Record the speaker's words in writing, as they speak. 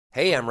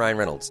Hey, I'm Ryan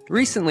Reynolds.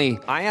 Recently,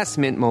 I asked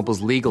Mint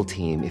Mobile's legal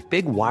team if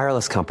big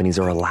wireless companies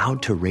are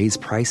allowed to raise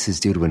prices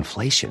due to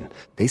inflation.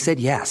 They said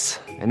yes.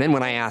 And then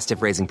when I asked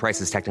if raising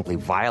prices technically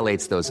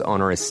violates those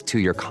onerous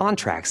two-year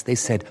contracts, they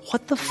said,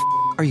 "What the f***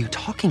 are you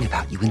talking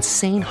about, you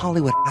insane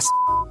Hollywood ass?"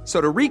 So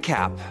to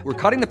recap, we're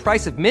cutting the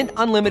price of Mint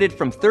Unlimited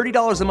from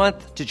 $30 a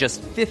month to just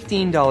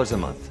 $15 a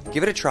month.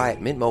 Give it a try at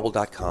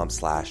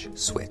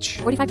mintmobile.com/switch.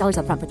 $45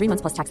 up front for 3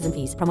 months plus taxes and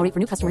fees. Promo rate for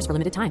new customers for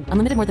limited time.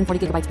 Unlimited more than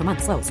 40 gigabytes per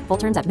month. Slows full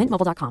terms at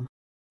mintmobile.com.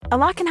 A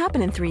lot can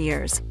happen in 3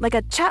 years. Like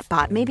a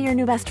chatbot may be your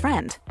new best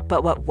friend.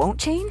 But what won't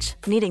change?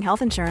 Needing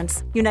health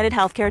insurance. United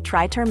Healthcare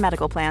Tri-Term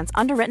Medical Plans,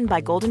 underwritten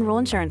by Golden Rule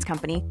Insurance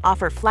Company,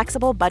 offer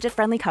flexible,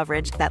 budget-friendly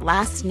coverage that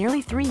lasts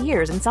nearly 3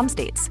 years in some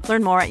states.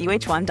 Learn more at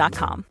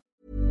uh1.com.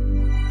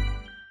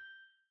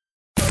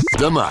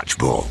 The Match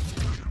Ball.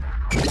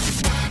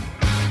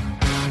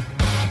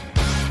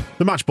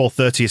 The Match Ball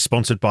 30 is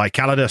sponsored by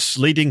Calidus,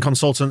 leading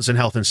consultants in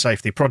health and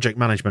safety, project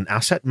management,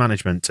 asset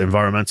management,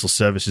 environmental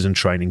services and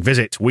training.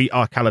 Visit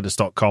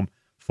wearecalidus.com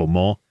for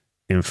more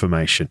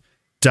information.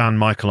 Dan,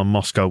 Michael and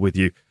Moscow with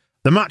you.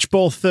 The Match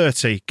Ball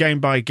 30, game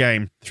by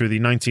game, through the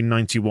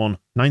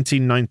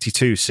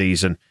 1991-1992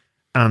 season.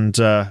 And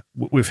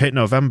we've hit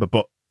November,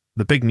 but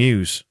the big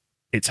news,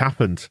 it's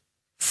happened.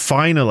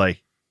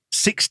 Finally,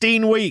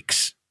 16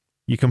 weeks.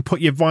 You can put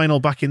your vinyl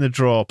back in the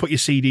drawer, put your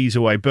CDs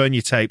away, burn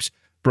your tapes.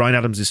 Bryan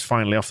Adams is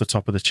finally off the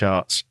top of the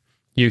charts.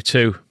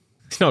 U2.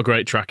 It's not a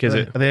great track, is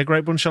it? Are they a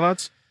great bunch of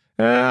lads?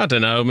 I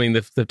don't know. I mean,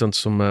 they've done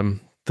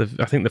some... I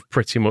think they've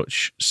pretty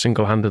much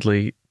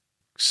single-handedly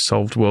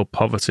solved world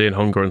poverty and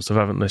hunger and stuff,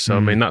 haven't they? So, I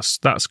mean, that's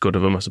good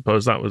of them, I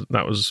suppose. That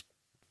was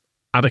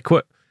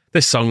adequate.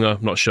 This song, though,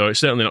 I'm not sure.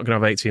 It's certainly not going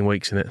to have 18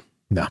 weeks in it.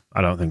 No,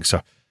 I don't think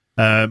so.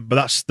 But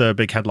that's the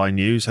big headline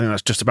news. I think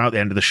that's just about the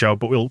end of the show,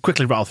 but we'll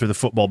quickly rattle through the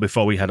football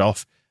before we head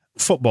off.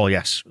 Football,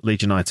 yes,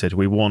 Leeds United.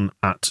 We won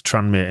at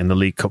Tranmere in the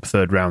League Cup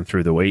third round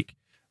through the week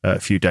a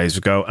few days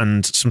ago,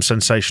 and some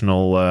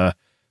sensational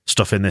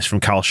stuff in this from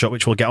Carl Shutt,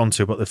 which we'll get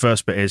onto, but the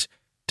first bit is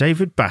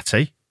David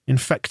Batty,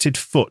 infected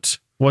foot.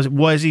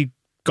 Where's he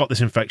got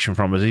this infection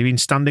from? Has he been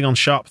standing on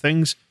sharp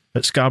things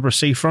at Scarborough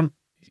Seafront?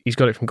 He's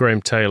got it from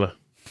Graham Taylor,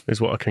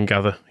 is what I can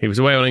gather. He was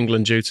away on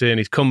England duty and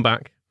he's come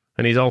back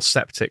and he's all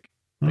septic.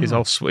 His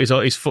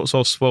foot's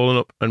all swollen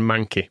up and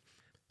manky.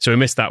 So he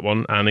missed that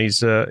one, and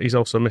he's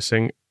also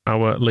missing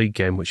our league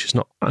game, which is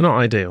not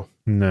ideal.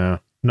 No,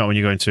 not when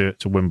you're going to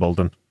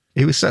Wimbledon.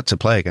 He was set to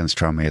play against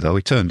Tranmere, though.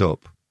 He turned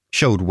up,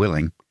 showed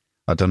willing.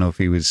 I don't know if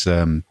he was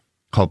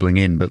hobbling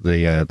in, but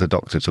the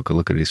doctor took a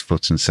look at his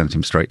foot and sent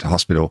him straight to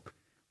hospital,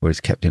 where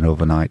he's kept in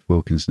overnight.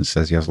 Wilkinson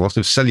says he has a lot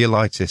of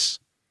cellulitis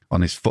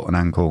on his foot and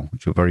ankle,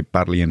 which were very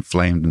badly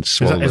inflamed and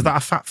swollen. Is that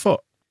a fat foot?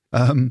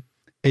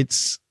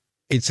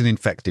 It's an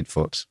infected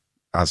foot,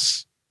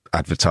 as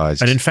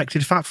advertised. An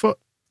infected fat foot?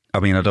 I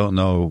mean, I don't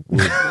know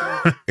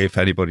if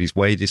anybody's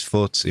weighed his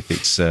foot, if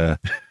it's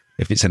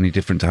any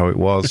different to how it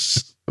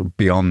was,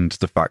 beyond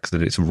the fact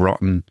that it's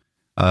rotten.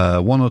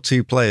 One or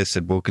two players,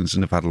 said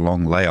Wilkinson, have had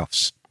long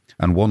layoffs,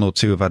 and one or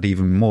two have had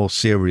even more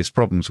serious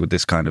problems with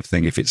this kind of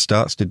thing. If it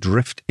starts to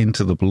drift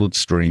into the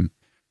bloodstream,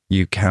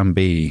 you can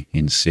be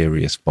in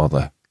serious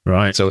bother.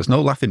 Right. So it's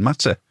no laughing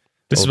matter.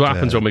 This is what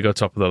happens when we go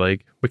top of the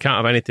league. We can't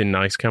have anything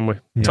nice, can we?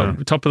 Yeah.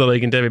 Top of the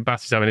league, and David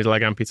Batty's having his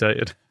leg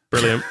amputated.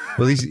 Brilliant.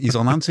 Well, he's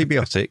on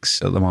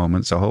antibiotics at the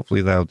moment, so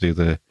hopefully they'll do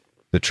the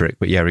trick.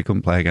 But yeah, he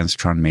couldn't play against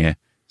Tranmere.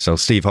 So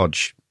Steve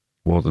Hodge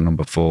wore the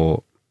number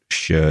 4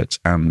 shirt,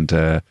 and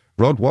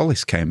Rod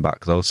Wallace came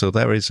back, though. So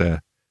there is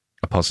a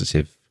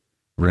positive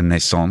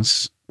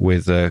renaissance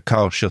with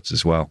Carl Shutt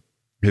as well,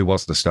 who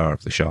was the star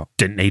of the show.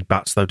 Didn't need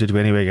bats, though, did we,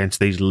 anyway,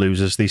 against these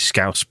losers, these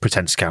Scouse,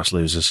 pretend Scouse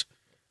losers.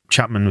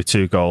 Chapman with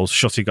 2 goals.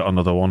 Shutty got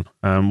another one.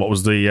 What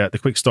was the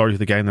quick story of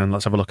the game then?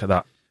 Let's have a look at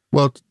that.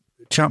 Well,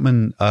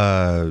 Chapman,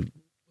 a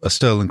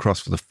Sterling cross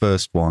for the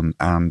first one,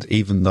 and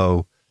even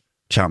though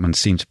Chapman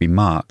seemed to be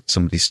marked,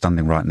 somebody's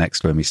standing right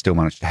next to him, he still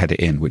managed to head it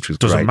in, which was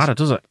Doesn't great. matter,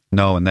 does it?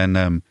 No, and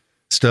then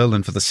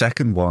Sterling for the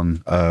second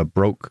one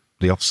broke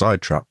the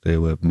offside trap. They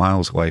were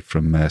miles away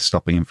from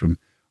stopping him from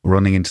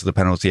running into the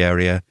penalty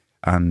area,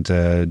 and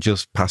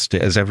just past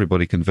it as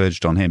everybody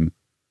converged on him.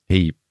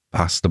 He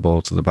passed the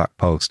ball to the back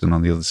post, and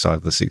on the other side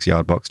of the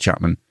 6-yard box,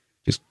 Chapman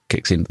just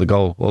kicks into the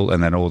goal.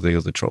 And then all the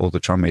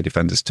Tranmere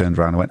defenders turned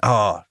around and went,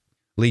 "Oh,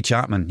 Lee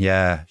Chapman,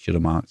 yeah, should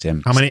have marked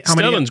him."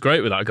 Sterling's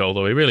great with that goal,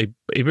 though. He really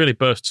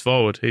bursts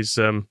forward. He's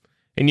in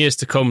years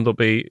to come, there'll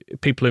be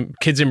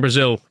kids in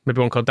Brazil,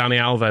 maybe one called Dani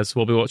Alves,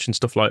 will be watching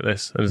stuff like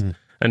this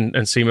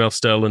and see Mel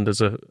Sterling as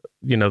the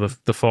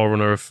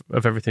forerunner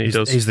of everything he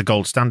does. He's the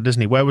gold standard,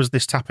 isn't he? Where was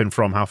this tapping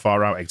from? How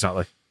far out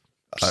exactly?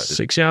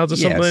 6 yards or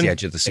something? Yeah, it's the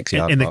edge of the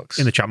 6-yard box.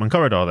 In the Chapman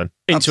corridor, then?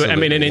 Into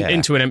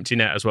an empty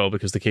net as well,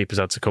 because the keepers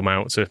had to come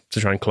out to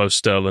try and close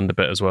Sterling a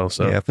bit as well.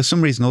 So yeah, for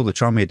some reason, all the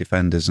Tranmere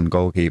defenders and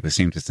goalkeepers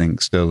seemed to think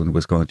Sterling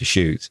was going to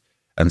shoot,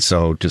 and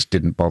so just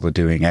didn't bother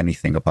doing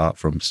anything apart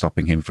from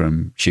stopping him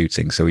from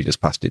shooting. So he just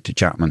passed it to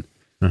Chapman,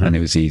 and it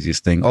was the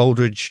easiest thing.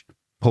 Aldridge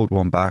pulled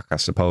one back, I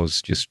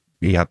suppose. Just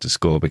he had to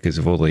score because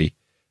of all the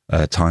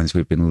times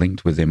we've been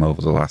linked with him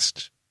over the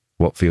last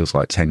what feels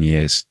like 10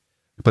 years.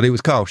 But it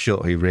was Carl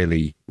Schutt who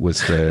really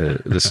was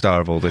the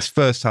star of all this.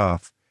 First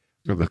half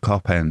of the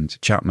Kop end,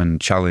 Chapman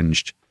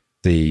challenged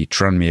the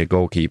Tranmere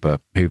goalkeeper,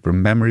 who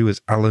from memory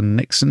was Alan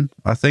Nixon,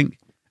 I think.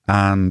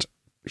 And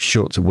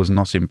Schutt was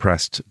not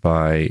impressed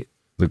by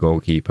the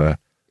goalkeeper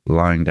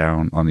lying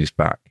down on his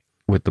back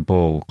with the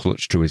ball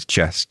clutched to his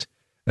chest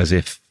as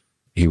if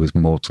he was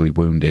mortally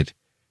wounded.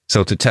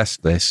 So to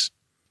test this,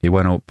 he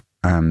went up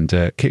and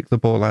kicked the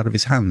ball out of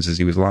his hands as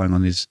he was lying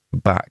on his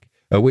back,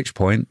 at which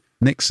point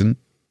Nixon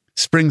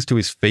springs to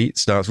his feet,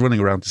 starts running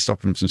around to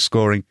stop him from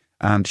scoring,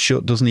 and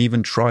Schutt doesn't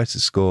even try to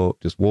score,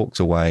 just walks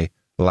away,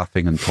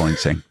 laughing and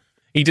pointing.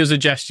 He does a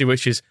gesture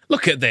which is,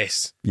 look at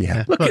this.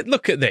 Yeah.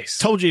 Look at this.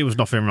 Told you there was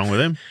nothing wrong with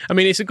him. I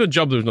mean, it's a good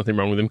job there was nothing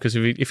wrong with him, because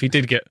if he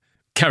did get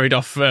carried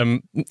off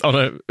on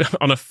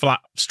a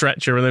flat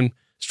stretcher and then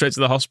straight to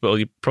the hospital,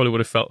 you probably would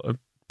have felt a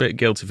bit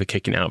guilty for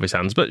kicking it out of his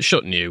hands. But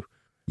Schutt knew.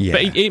 Yeah.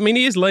 But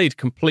he is laid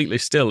completely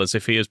still as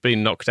if he has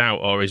been knocked out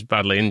or is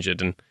badly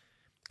injured, and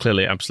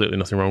clearly absolutely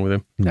nothing wrong with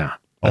him. Nah.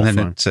 And then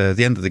at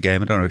the end of the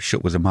game, I don't know if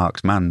Schutt was a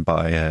marked man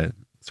by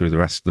through the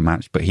rest of the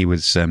match, but he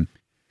was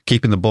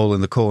keeping the ball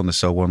in the corner,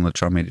 so one of the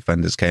Tranmere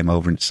defenders came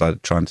over and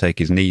decided to try and take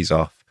his knees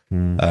off.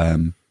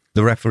 The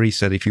referee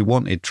said if he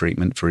wanted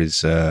treatment for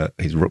his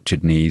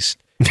ruptured knees,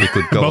 he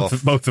could go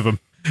both of them.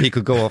 He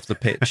could go off the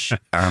pitch,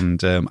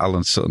 and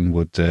Alan Sutton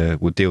would deal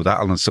with that.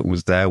 Alan Sutton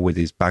was there with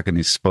his bag and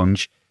his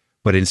sponge,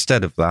 but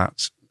instead of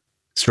that,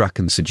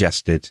 Strachan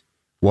suggested,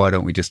 why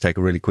don't we just take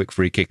a really quick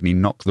free kick, and he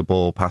knocked the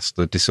ball past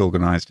the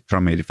disorganised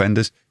Tranmere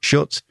defenders.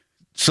 Schutt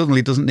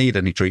suddenly doesn't need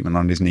any treatment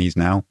on his knees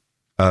now,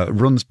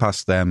 runs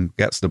past them,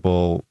 gets the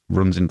ball,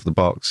 runs into the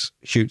box,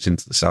 shoots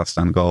into the south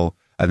stand goal,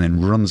 and then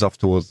runs off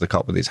towards the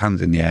Kop with his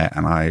hands in the air,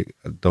 and I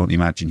don't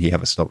imagine he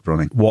ever stopped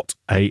running. What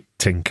a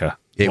tinker.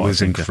 It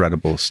was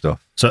incredible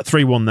stuff. So at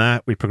 3-1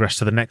 there, we progress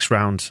to the next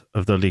round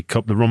of the League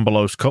Cup, the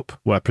Rumbelows Cup,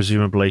 where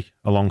presumably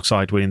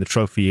alongside winning the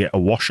trophy, you get a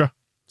washer,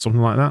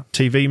 something like that.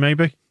 TV,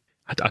 maybe?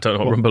 I don't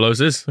know what Rumbelows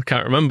is. I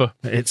can't remember.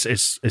 It's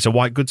a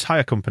white goods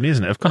hire company,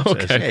 isn't it? Of course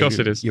it is. Of course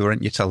it is. You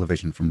rent your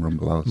television from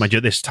Rumbelows. Mind you,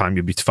 at this time,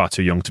 you'd be far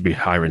too young to be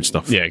hiring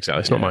stuff. Yeah,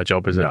 exactly. It's not my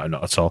job, is it? No,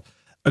 not at all.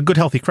 A good,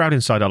 healthy crowd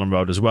inside Ellen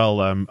Road as well,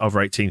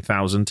 over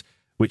 18,000,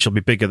 which will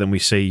be bigger than we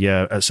see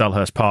at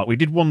Selhurst Park. We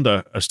did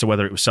wonder as to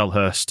whether it was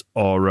Selhurst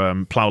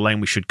or Plough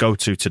Lane we should go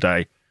to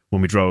today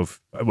when we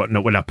drove,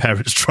 when our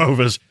parents drove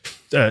us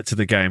to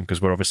the game,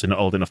 because we're obviously not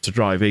old enough to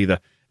drive either.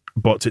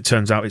 But it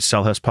turns out it's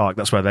Selhurst Park.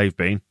 That's where they've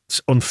been. It's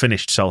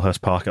unfinished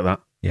Selhurst Park at that.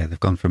 Yeah, they've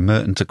gone from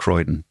Merton to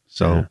Croydon.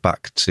 So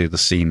back to the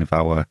scene of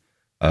our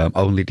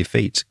only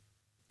defeat.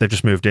 They've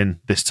just moved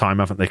in this time,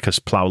 haven't they? Because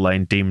Plough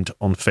Lane deemed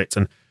unfit,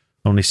 and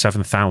only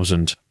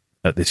 7,000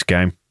 at this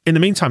game. In the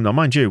meantime, though,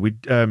 mind you, we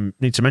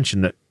need to mention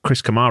that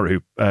Chris Kamara,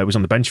 who was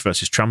on the bench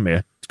versus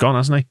Tranmere, is gone,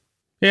 hasn't he?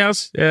 He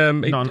has.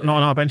 Not on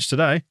our bench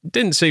today.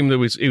 Didn't seem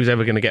that he was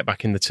ever going to get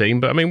back in the team,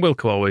 but I mean,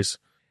 Wilco always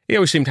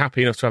seemed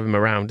happy enough to have him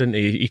around, didn't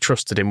he? He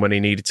trusted him when he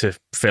needed to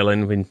fill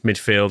in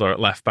midfield or at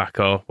left back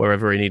or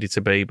wherever he needed to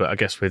be. But I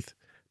guess with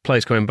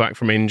players coming back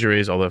from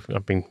injuries, although I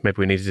mean, maybe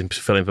we needed him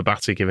to fill in for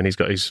Batty, given he's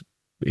got his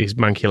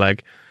manky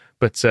leg.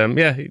 But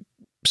he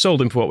sold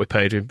him for what we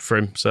paid him for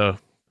him. So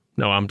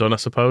no, I'm done, I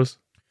suppose.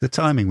 The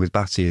timing with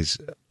Batty is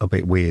a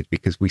bit weird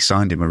because we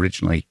signed him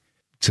originally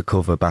to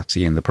cover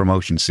Batty in the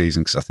promotion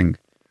season, because I think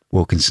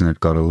Wilkinson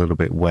had got a little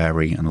bit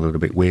wary and a little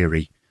bit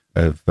weary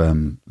of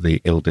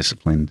the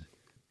ill-disciplined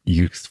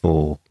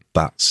youthful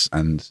bats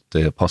and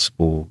the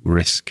possible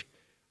risk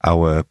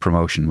our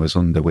promotion was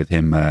under with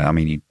him.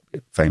 He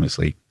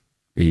famously,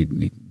 he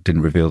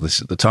didn't reveal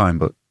this at the time,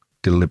 but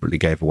deliberately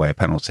gave away a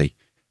penalty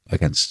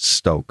against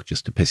Stoke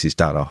just to piss his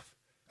dad off.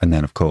 And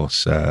then, of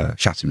course,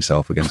 shat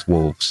himself against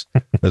Wolves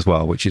as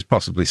well, which is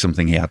possibly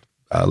something he had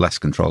less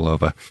control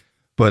over.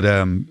 But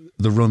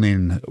the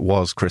run-in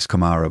was Chris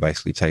Kamara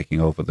basically taking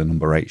over the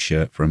number 8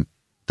 shirt from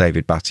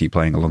David Batty,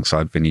 playing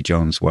alongside Vinnie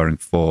Jones, wearing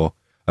 4.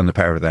 And the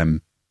pair of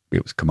them,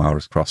 it was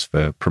Kamara's cross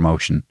for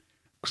promotion,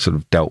 sort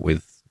of dealt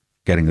with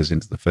getting us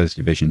into the first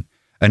division.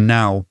 And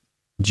now,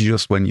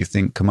 just when you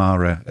think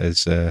Kamara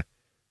as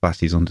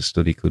Batty's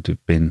understudy could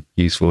have been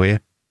useful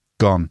here,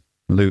 gone.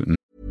 Luton.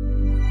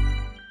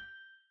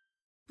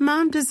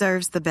 Mom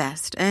deserves the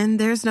best, and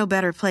there's no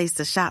better place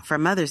to shop for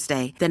Mother's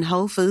Day than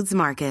Whole Foods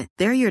Market.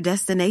 They're your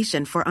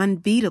destination for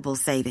unbeatable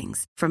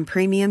savings, from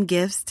premium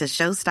gifts to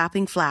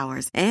show-stopping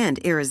flowers and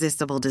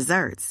irresistible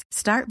desserts.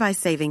 Start by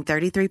saving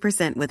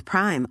 33% with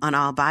Prime on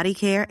all body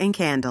care and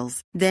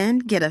candles. Then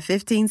get a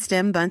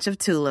 15-stem bunch of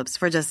tulips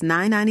for just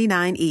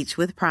 $9.99 each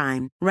with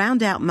Prime.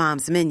 Round out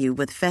Mom's menu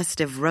with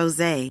festive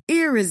rosé,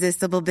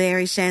 irresistible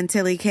berry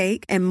chantilly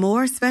cake, and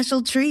more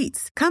special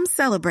treats. Come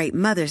celebrate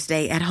Mother's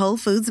Day at Whole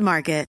Foods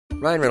Market.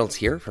 Ryan Reynolds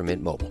here from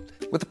Mint Mobile.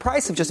 With the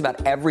price of just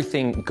about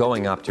everything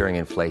going up during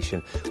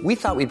inflation, we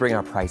thought we'd bring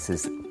our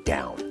prices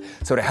down.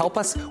 So to help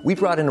us, we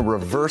brought in a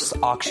reverse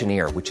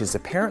auctioneer, which is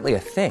apparently a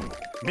thing.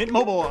 Mint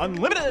Mobile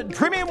Unlimited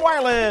Premium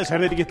Wireless. How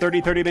to get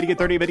 30, 30, bit to get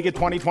 30, bit to get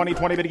 20, 20,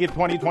 20, bit to get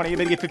 20, 20,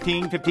 bit to get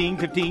 15, 15,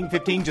 15,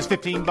 15, just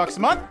 $15 a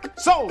month?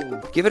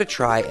 Sold! Give it a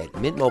try at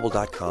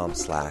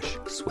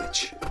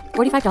mintmobile.com/switch.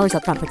 $45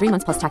 up front for 3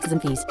 months plus taxes and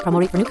fees.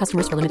 Promo rate for new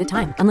customers for limited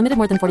time. Unlimited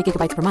more than 40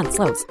 gigabytes per month.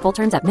 Slows full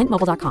terms at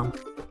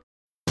mintmobile.com.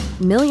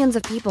 Millions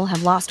of people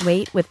have lost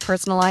weight with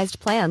personalized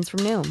plans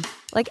from Noom.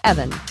 Like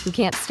Evan, who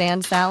can't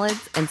stand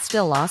salads and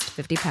still lost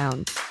 50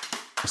 pounds.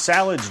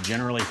 Salads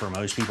generally for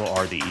most people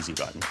are the easy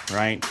button,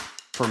 right?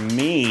 For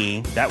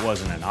me, that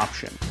wasn't an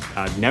option.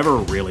 I never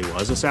really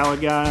was a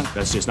salad guy.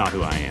 That's just not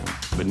who I am.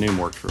 But Noom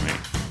worked for me.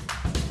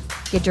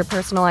 Get your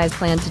personalized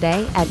plan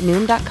today at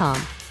Noom.com.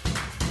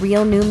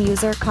 Real Noom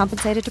user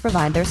compensated to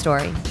provide their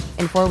story.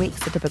 In 4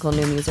 weeks, the typical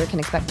Noom user can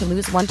expect to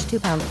lose 1 to 2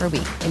 pounds per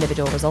week.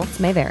 Individual results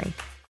may vary.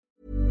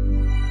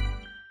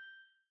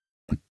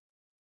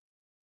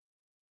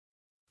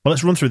 Well,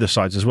 let's run through the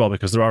sides as well,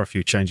 because there are a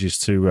few changes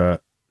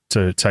to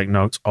take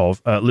note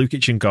of.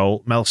 Lukic in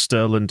goal, Mel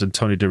Sterland and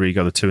Tony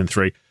DeRigo, the 2 and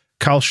 3.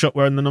 Carl Shutt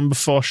wearing the number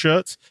 4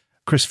 shirt.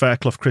 Chris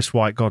Fairclough, Chris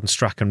White, Gordon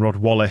Strachan, Rod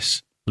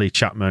Wallace, Lee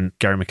Chapman,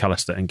 Gary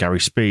McAllister and Gary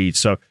Speed.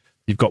 So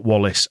you've got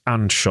Wallace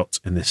and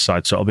Shutt in this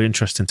side. So it'll be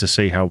interesting to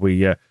see how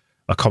we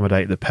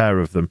accommodate the pair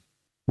of them.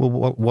 Well,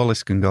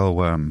 Wallace can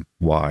go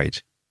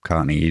wide,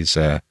 can't he?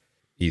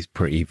 He's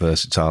pretty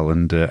versatile,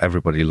 and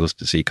everybody loves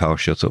to see Carl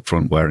Shutt up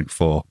front wearing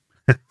 4.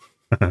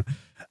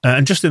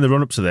 And just in the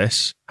run-up to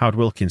this, Howard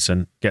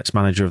Wilkinson gets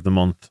Manager of the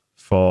Month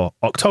for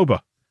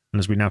October.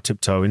 And as we now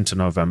tiptoe into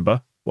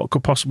November, what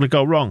could possibly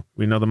go wrong?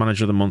 We know the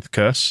Manager of the Month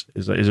curse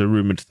is a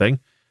rumoured thing.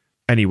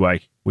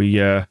 Anyway, we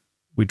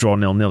draw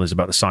 0-0 is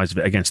about the size of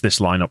it against this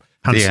lineup.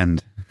 The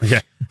end. Yeah,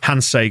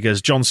 Hans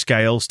Sagers, John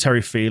Scales,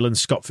 Terry Phelan,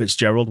 Scott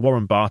Fitzgerald,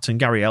 Warren Barton,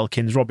 Gary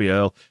Elkins, Robbie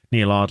Earle,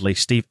 Neil Ardley,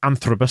 Steve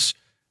Anthrobus,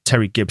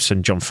 Terry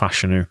Gibson, John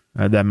Fashanu.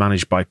 They're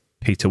managed by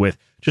Peter With.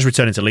 Just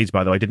returning to Leeds,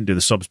 by the way, didn't do the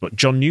subs, but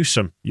John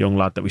Newsom, young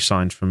lad that we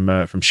signed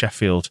from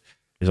Sheffield,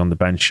 is on the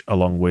bench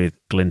along with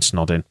Glyn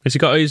Snoddin. Has he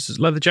got his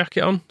leather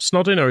jacket on,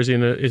 Snoddin, or is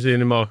he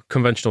in a more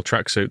conventional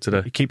tracksuit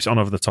today? He keeps it on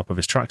over the top of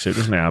his tracksuit,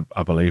 doesn't he?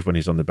 I believe, when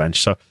he's on the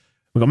bench. So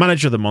we've got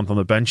Manager of the Month on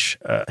the bench,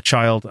 a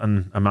child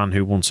and a man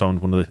who once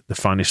owned one of the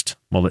finest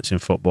mullets in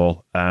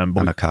football,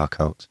 and a car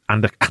coat,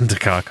 and a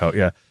car coat.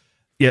 Yeah.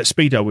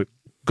 Speedo.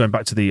 Going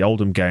back to the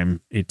Oldham game,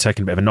 he'd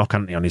taken a bit of a knock,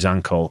 hadn't he, on his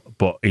ankle,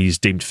 but he's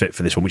deemed fit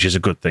for this one, which is a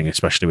good thing,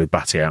 especially with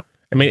Batty out.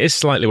 I mean, it's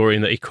slightly worrying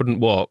that he couldn't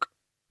walk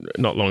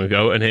not long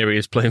ago, and here he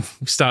is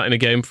starting a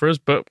game for us,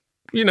 but,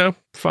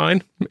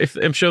 fine.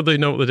 I'm sure they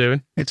know what they're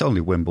doing. It's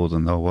only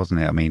Wimbledon, though,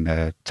 wasn't it? I mean,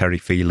 Terry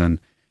Phelan,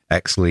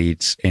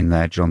 ex-Leeds, in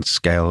there. John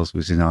Scales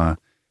was in our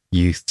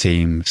youth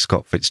team.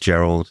 Scott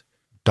Fitzgerald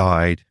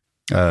died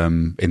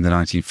in the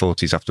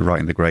 1940s after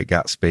writing The Great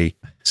Gatsby.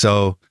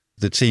 So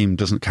the team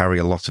doesn't carry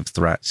a lot of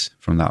threats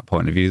from that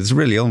point of view. There's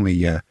really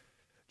only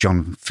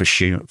John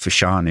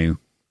Fashanu,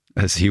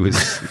 as he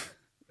was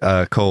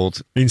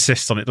called. He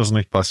insists on it, doesn't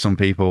he? By some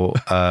people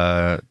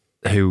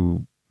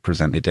who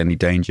presented any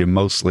danger,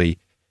 mostly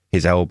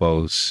his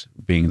elbows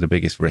being the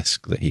biggest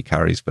risk that he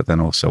carries, but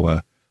then also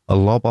a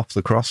lob off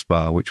the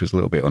crossbar, which was a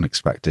little bit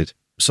unexpected.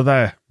 So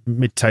they're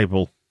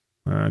mid-table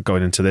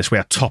going into this. We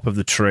are top of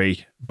the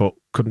tree, but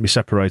couldn't be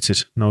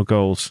separated. No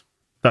goals.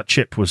 That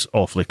chip was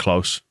awfully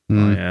close.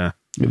 It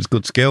was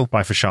good skill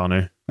by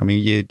Fashanu. I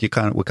mean, we're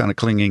kind of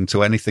clinging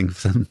to anything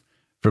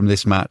from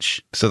this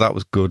match, so that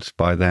was good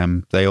by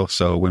them. They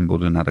also,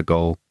 Wimbledon had a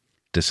goal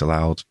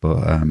disallowed,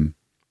 but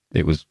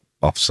it was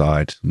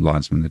offside.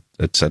 Linesman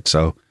had said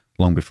so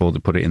long before they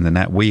put it in the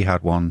net. We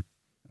had one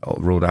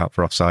ruled out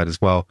for offside as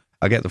well.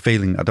 I get the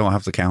feeling, I don't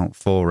have the count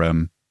for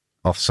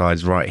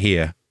offsides right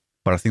here,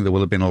 but I think there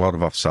will have been a lot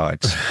of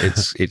offsides.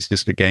 It's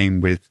just a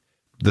game with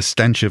the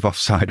stench of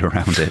offside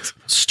around it.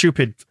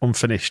 Stupid,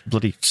 unfinished,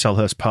 bloody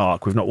Selhurst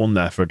Park. We've not won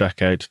there for a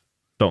decade.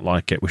 Don't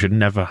like it. We should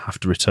never have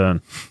to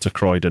return to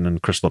Croydon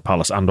and Crystal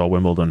Palace and or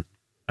Wimbledon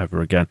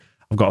ever again.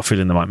 I've got a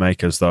feeling they might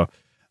make us, though.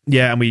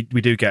 Yeah, and we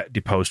do get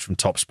deposed from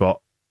top spot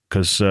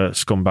because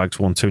Scumbags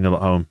won 2-0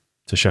 at home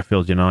to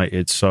Sheffield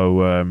United.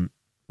 So,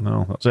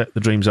 no, that's it. The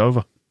dream's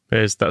over.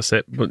 That's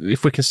it. But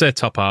if we can stay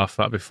top half,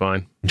 that'd be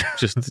fine.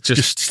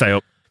 Just stay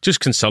up.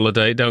 Just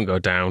consolidate. Don't go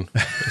down.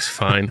 It's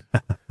fine.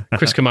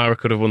 Chris Kamara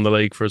could have won the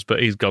league for us,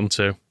 but he's gone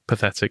too.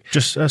 Pathetic.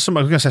 Just I was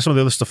going to say some of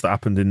the other stuff that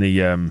happened in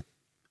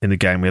the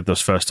game. We had those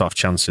first half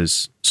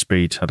chances.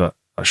 Speed had a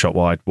shot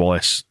wide.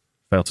 Wallace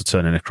failed to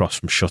turn in a cross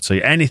from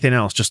Shutty. Anything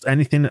else? Just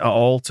anything at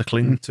all to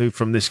cling to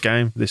from this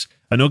game?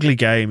 An ugly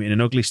game in an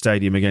ugly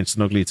stadium against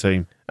an ugly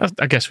team.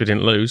 I guess we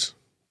didn't lose.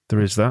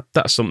 There is that.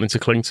 That's something to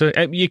cling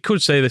to. You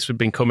could say this had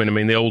been coming. I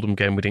mean, the Oldham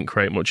game we didn't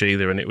create much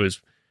either, and it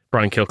was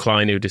Brian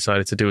Kilcline who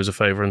decided to do us a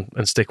favour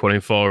and stick one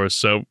in for us.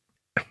 So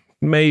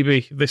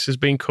maybe this has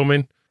been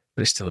coming,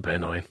 but it's still a bit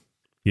annoying.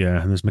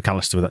 Yeah, and there's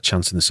McAllister with that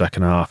chance in the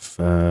second half.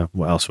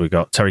 What else have we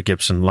got? Terry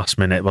Gibson, last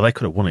minute. Well, they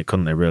could have won it,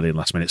 couldn't they, really,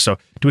 last minute? So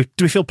do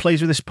we feel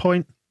pleased with this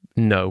point?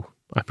 No.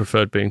 I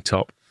preferred being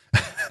top.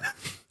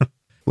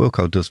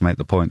 Wilco does make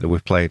the point that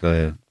we've played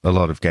a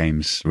lot of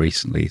games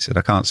recently. He said,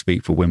 I can't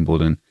speak for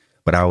Wimbledon,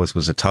 but ours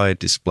was a tired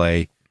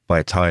display by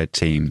a tired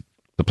team.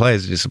 The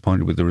players are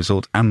disappointed with the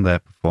result and their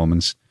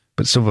performance,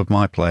 but some of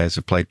my players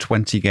have played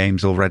 20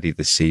 games already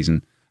this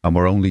season, and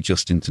we're only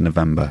just into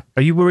November.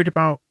 Are you worried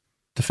about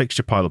the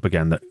fixture pile-up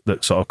again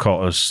that sort of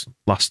caught us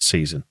last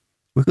season?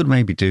 We could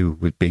maybe do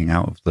with being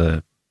out of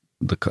the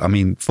I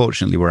mean,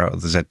 fortunately, we're out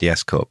of the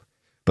ZDS Cup,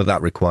 but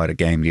that required a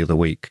game the other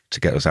week to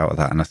get us out of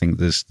that. And I think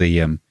there's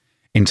the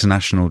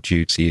international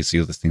duty is the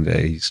other thing that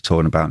he's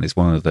talking about, and it's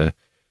one of the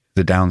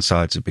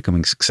downsides of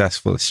becoming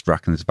successful. Is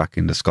Strachan's back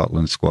in the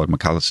Scotland squad,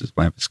 McAllister's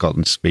playing for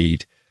Scotland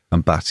Speed,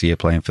 and Batty are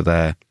playing for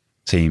their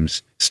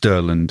teams.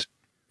 Sterland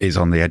is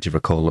on the edge of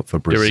a call-up for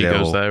Brazil.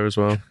 Dorigo's there as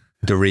well.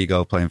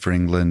 Dorigo playing for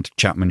England.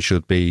 Chapman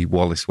should be.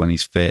 Wallace when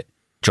he's fit.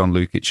 John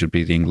Lukic should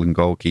be the England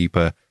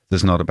goalkeeper.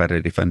 There's not a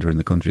better defender in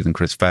the country than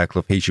Chris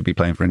Fairclough. He should be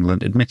playing for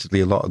England. Admittedly,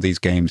 a lot of these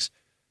games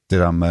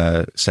that I'm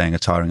saying are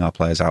tiring our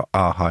players out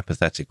are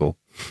hypothetical.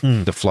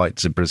 The flight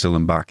to Brazil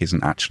and back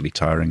isn't actually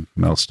tiring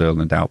Mel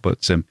Sterland out,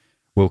 but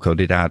Wilco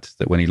did add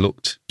that when he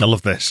looked... I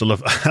love this. I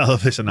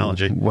love this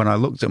analogy. When I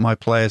looked at my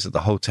players at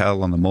the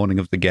hotel on the morning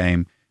of the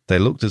game, they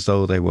looked as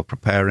though they were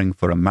preparing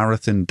for a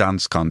marathon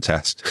dance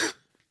contest.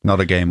 Not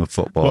a game of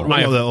football.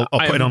 I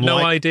have no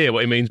idea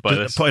what he means by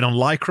this. Put it on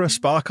lycra,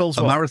 sparkles.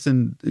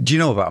 Marathon. Do you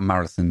know about a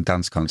marathon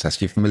dance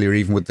contest? Are you familiar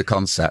even with the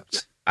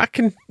concept? I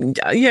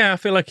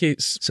feel like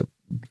it's... So,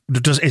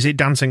 is it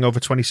dancing over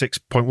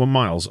 26.1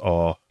 miles,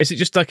 or is it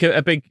just like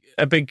a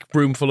big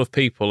room full of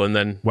people and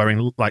then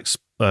wearing like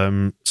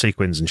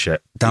sequins and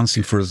shit?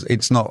 Dancing for us,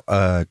 it's not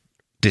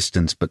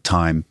distance but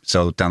time.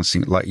 So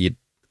dancing like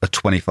a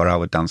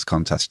 24-hour dance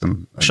contest.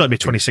 And should it be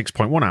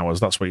 26.1 hours?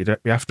 That's what you'd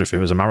be after if it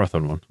was a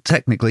marathon one.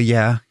 Technically,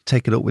 yeah.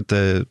 Take it up with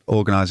the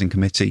organising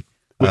committee.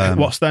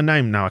 What's their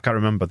name now? I can't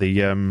remember.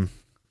 The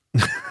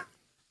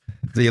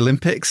the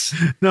Olympics?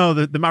 No,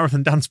 the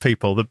marathon dance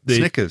people. The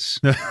Snickers.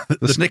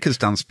 The Snickers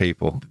dance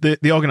people.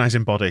 The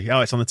organising body.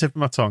 Oh, it's on the tip of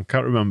my tongue.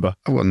 Can't remember.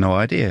 I've got no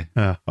idea.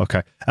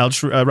 Okay. I'll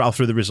just rattle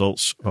through the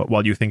results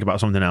while you think about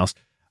something else.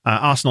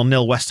 Arsenal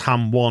 0, West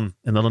Ham 1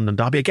 in the London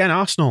derby. Again,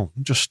 Arsenal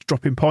just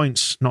dropping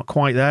points. Not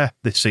quite there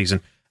this season.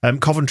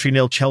 Coventry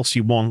 0,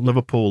 Chelsea 1.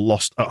 Liverpool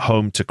lost at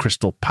home to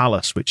Crystal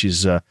Palace, which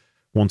is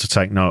one to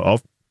take note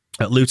of.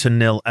 At Luton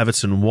 0,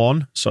 Everton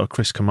 1. So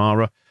Chris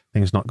Kamara,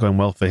 things not going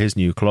well for his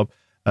new club.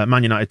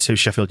 Man United 2,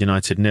 Sheffield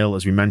United 0,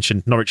 as we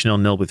mentioned. Norwich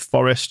 0-0 with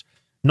Forest.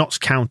 Notts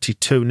County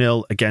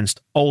 2-0 against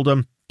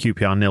Oldham.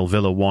 QPR 0,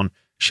 Villa 1.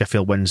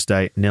 Sheffield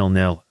Wednesday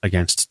 0-0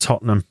 against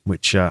Tottenham,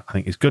 which I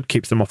think is good.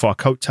 Keeps them off our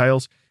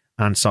coattails.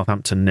 And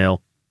Southampton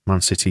 0,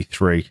 Man City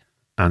 3.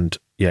 And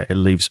yeah, it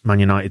leaves Man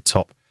United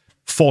top.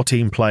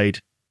 14 played,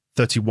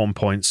 31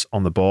 points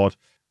on the board.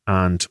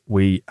 And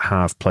we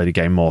have played a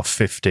game more,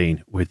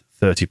 15 with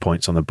 30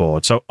 points on the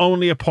board. So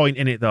only a point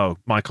in it, though.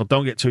 Michael,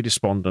 don't get too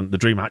despondent. The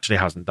dream actually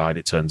hasn't died,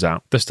 it turns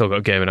out. They've still got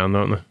a game in hand,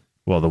 don't they?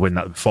 Well, they'll win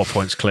that 4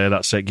 points clear.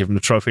 That's it. Give them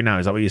the trophy now.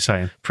 Is that what you're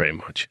saying? Pretty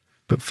much.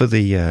 But for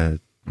the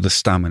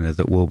stamina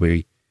that will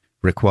be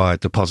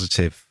required, the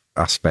positive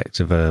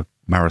aspect of a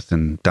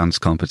marathon dance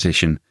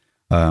competition,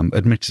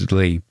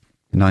 admittedly,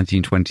 in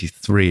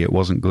 1923, it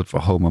wasn't good for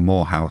Homer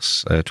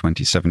Morehouse, a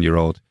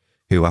 27-year-old,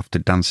 who, after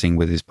dancing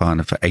with his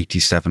partner for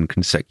 87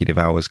 consecutive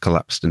hours,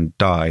 collapsed and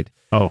died.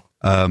 Oh.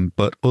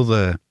 But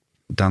other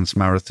dance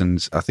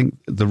marathons, I think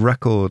the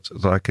record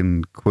that I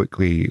can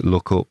quickly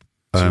look up...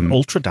 It's an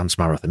ultra dance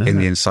marathon, isn't in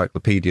it? the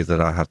encyclopedia that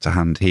I had to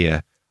hand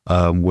here,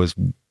 was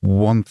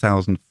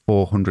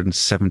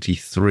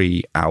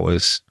 1,473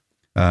 hours.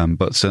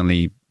 But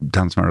certainly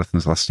dance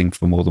marathons lasting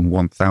for more than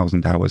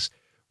 1,000 hours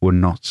were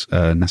not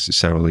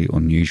necessarily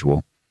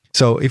unusual.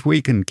 So if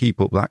we can keep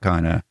up that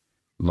kind of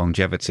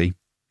longevity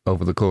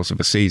over the course of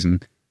a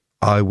season,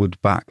 I would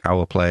back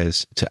our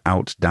players to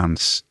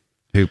outdance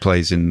who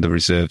plays in the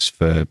reserves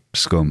for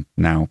Scum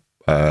now,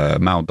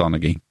 Mal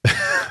Donaghy.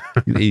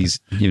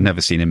 You've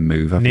never seen him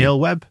move, have Neil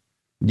you? Webb?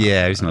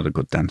 Yeah, he's not a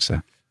good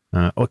dancer.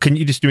 Or can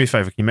you just do me a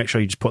favour? Can you make sure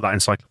you just put that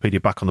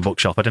encyclopedia back on the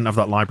bookshelf? I didn't have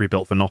that library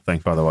built for nothing,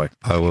 by the way.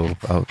 I will.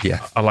 Oh,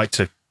 yeah. I like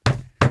to...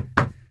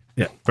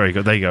 Yeah, very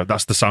good. There you go.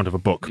 That's the sound of a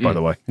book, by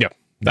the way. Yeah.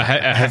 A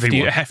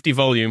hefty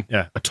volume.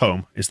 Yeah, a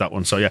tome is that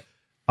one. So, yeah,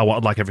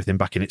 I'd like everything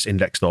back in its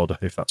indexed order,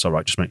 if that's all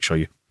right. Just make sure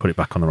you put it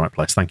back on the right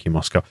place. Thank you,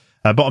 Moscow.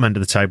 Bottom end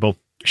of the table,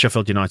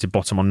 Sheffield United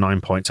bottom on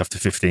 9 points after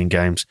 15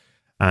 games.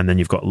 And then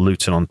you've got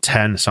Luton on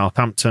 10,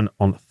 Southampton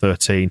on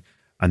 13.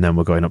 And then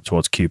we're going up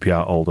towards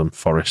QPR, Oldham,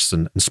 Forest.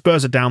 And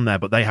Spurs are down there,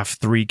 but they have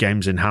 3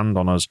 games in hand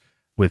on us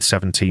with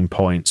 17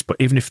 points. But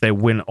even if they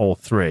win all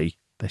 3,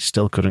 they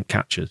still couldn't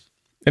catch us.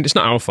 And it's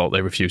not our fault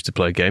they refuse to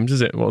play games, is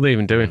it? What are they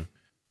even doing?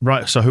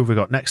 Right, so who have we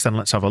got next then?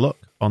 Let's have a look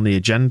on the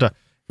agenda.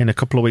 In a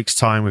couple of weeks'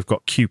 time, we've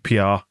got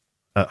QPR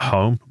at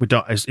home.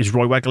 Is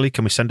Roy Wegley,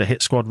 can we send a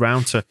hit squad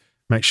round to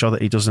make sure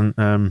that he doesn't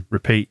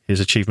repeat his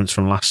achievements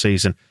from last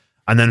season?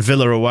 And then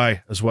Villa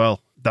away as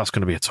well. That's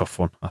going to be a tough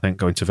one, I think,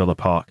 going to Villa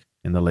Park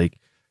in the league.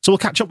 So we'll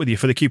catch up with you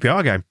for the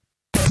QPR game.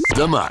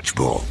 The Match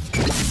Ball.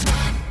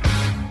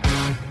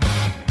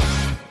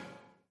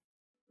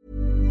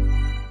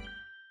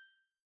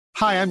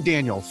 Hi, I'm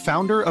Daniel,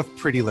 founder of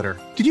Pretty Litter.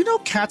 Did you know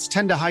cats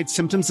tend to hide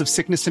symptoms of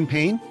sickness and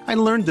pain? I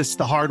learned this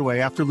the hard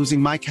way after losing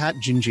my cat,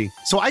 Gingy.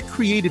 So I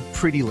created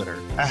Pretty Litter,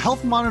 a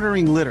health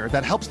monitoring litter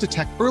that helps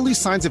detect early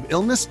signs of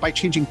illness by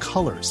changing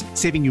colors,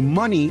 saving you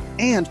money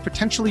and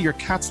potentially your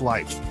cat's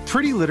life.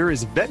 Pretty Litter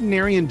is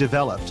veterinarian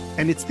developed,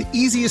 and it's the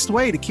easiest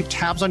way to keep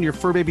tabs on your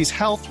fur baby's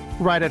health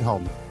right at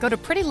home. Go to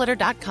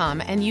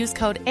prettylitter.com and use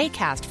code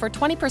ACAST for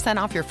 20%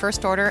 off your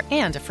first order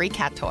and a free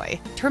cat toy.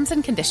 Terms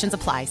and conditions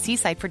apply. See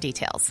site for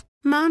details.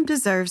 Mom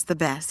deserves the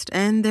best,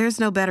 and there's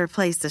no better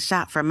place to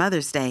shop for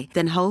Mother's Day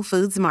than Whole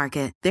Foods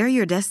Market. They're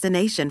your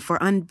destination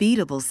for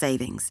unbeatable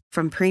savings,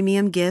 from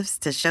premium gifts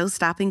to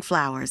show-stopping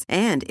flowers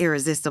and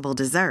irresistible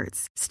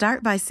desserts.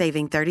 Start by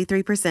saving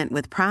 33%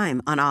 with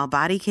Prime on all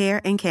body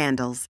care and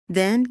candles.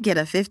 Then get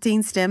a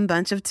 15-stem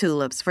bunch of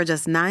tulips for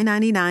just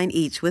 $9.99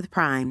 each with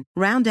Prime.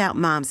 Round out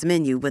Mom's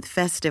menu with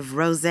festive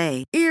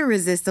rosé,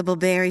 irresistible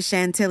berry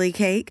chantilly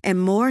cake,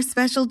 and more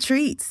special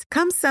treats.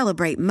 Come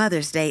celebrate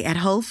Mother's Day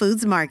at Whole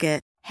Foods Market.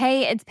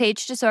 Hey, it's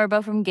Paige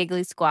DeSorbo from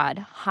Giggly Squad.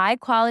 High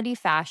quality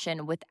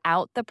fashion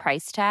without the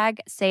price tag.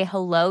 Say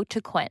hello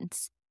to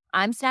Quince.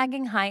 I'm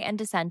snagging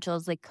high-end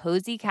essentials like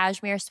cozy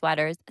cashmere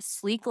sweaters,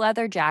 sleek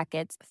leather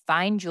jackets,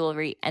 fine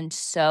jewelry, and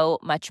so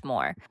much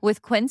more.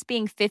 With Quince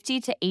being 50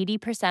 to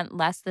 80%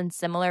 less than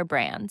similar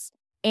brands.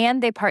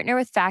 And they partner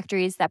with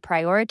factories that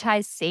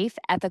prioritize safe,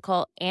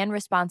 ethical, and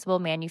responsible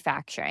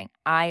manufacturing.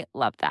 I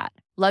love that.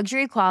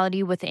 Luxury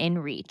quality within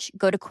reach.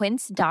 Go to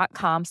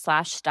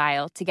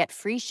quince.com/style to get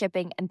free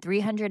shipping and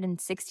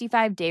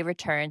 365-day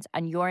returns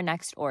on your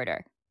next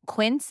order.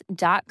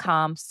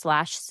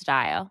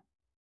 Quince.com/style.